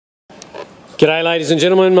G'day ladies and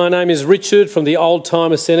gentlemen, my name is Richard from the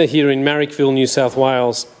Oldtimer Centre here in Marrickville, New South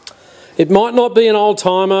Wales. It might not be an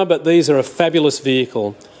oldtimer, but these are a fabulous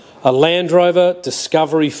vehicle. A Landrover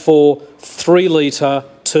Discovery 4 3-litre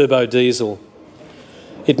turbo diesel.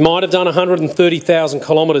 It might have done 130,000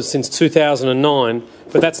 kilometres since 2009,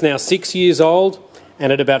 but that's now 6 years old,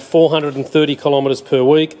 and at about 430 kilometres per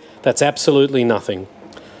week, that's absolutely nothing.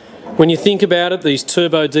 When you think about it, these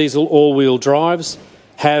turbo diesel all-wheel drives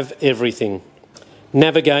have everything.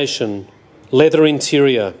 Navigation, leather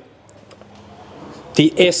interior.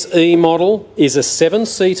 The SE model is a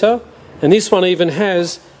 7-seater, and this one even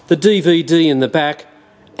has the DVD in the back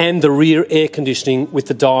and the rear air conditioning with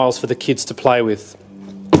the dials for the kids to play with.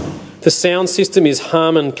 The sound system is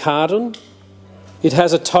Harman Kardon. It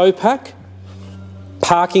has a tow pack,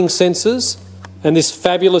 parking sensors, and this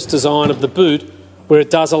fabulous design of the boot where it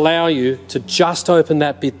does allow you to just open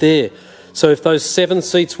that bit there. So if those 7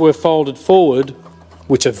 seats were folded forward,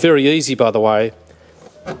 which are very easy by the way,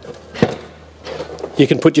 you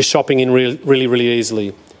can put your shopping in really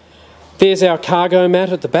easily. There's our cargo mat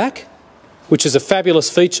at the back, which is a fabulous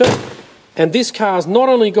feature. And this car's not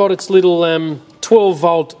only got its little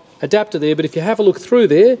 12-volt adapter there, but if you have a look through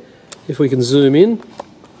there, if we can zoom in,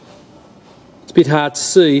 it's a bit hard to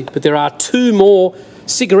see, but there are 2 more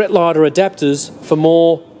cigarette lighter adapters for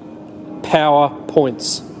more power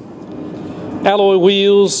points. Alloy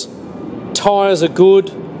wheels, tyres are good,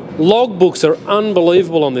 logbooks are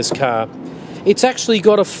unbelievable on this car. It's actually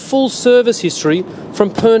got a full service history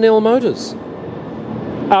from Purnell Motors.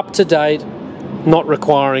 Up to date, not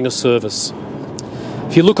requiring a service.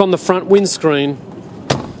 If you look on the front windscreen,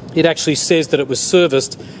 it actually says that it was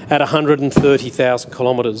serviced at 130,000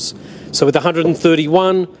 kilometres. So with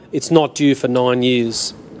 131, it's not due for 9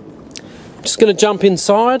 years. I'm just going to jump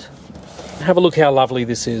inside and have a look how lovely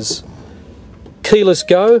this is. Keyless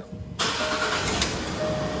go.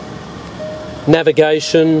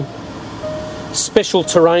 Navigation. Special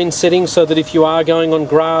terrain settings so that if you are going on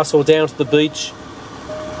grass or down to the beach,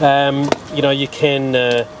 you know, you can,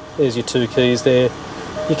 there's your 2 keys there,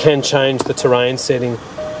 you can change the terrain setting.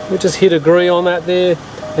 We just hit agree on that there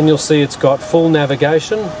and you'll see it's got full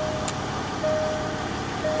navigation.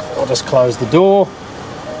 I'll just close the door.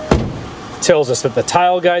 Tells us that the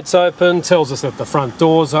tailgate's open, tells us that the front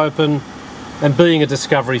door's open, and being a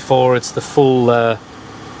Discovery 4, it's the full,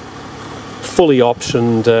 fully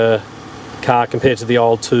optioned car compared to the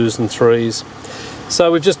old 2s and 3s.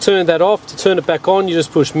 So we've just turned that off. To turn it back on, you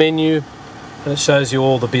just push menu and it shows you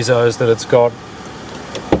all the bizzos that it's got.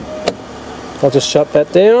 I'll just shut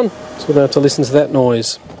that down so we don't have to listen to that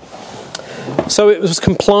noise. So it was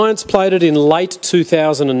compliance plated in late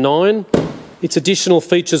 2009. Its additional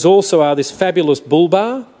features also are this fabulous bull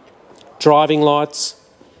bar, driving lights,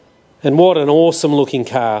 and what an awesome looking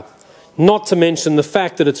car. Not to mention the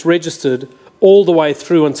fact that it's registered all the way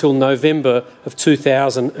through until November of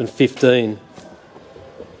 2015.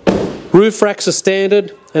 Roof racks are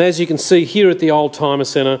standard, and as you can see here at the Oldtimer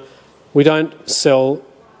Centre, we don't sell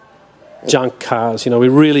junk cars. You know, we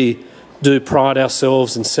really do pride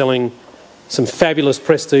ourselves in selling some fabulous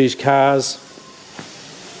prestige cars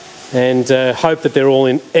and hope that they're all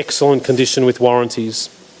in excellent condition with warranties.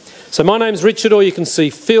 So my name's Richard, or you can see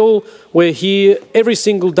Phil. We're here every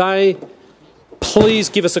single day. Please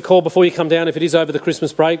give us a call before you come down if it is over the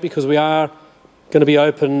Christmas break, because we are going to be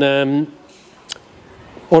open on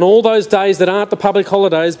all those days that aren't the public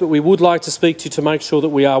holidays, but we would like to speak to you to make sure that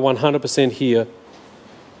we are 100% here.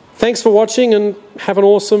 Thanks for watching and have an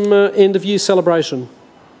awesome end of year celebration.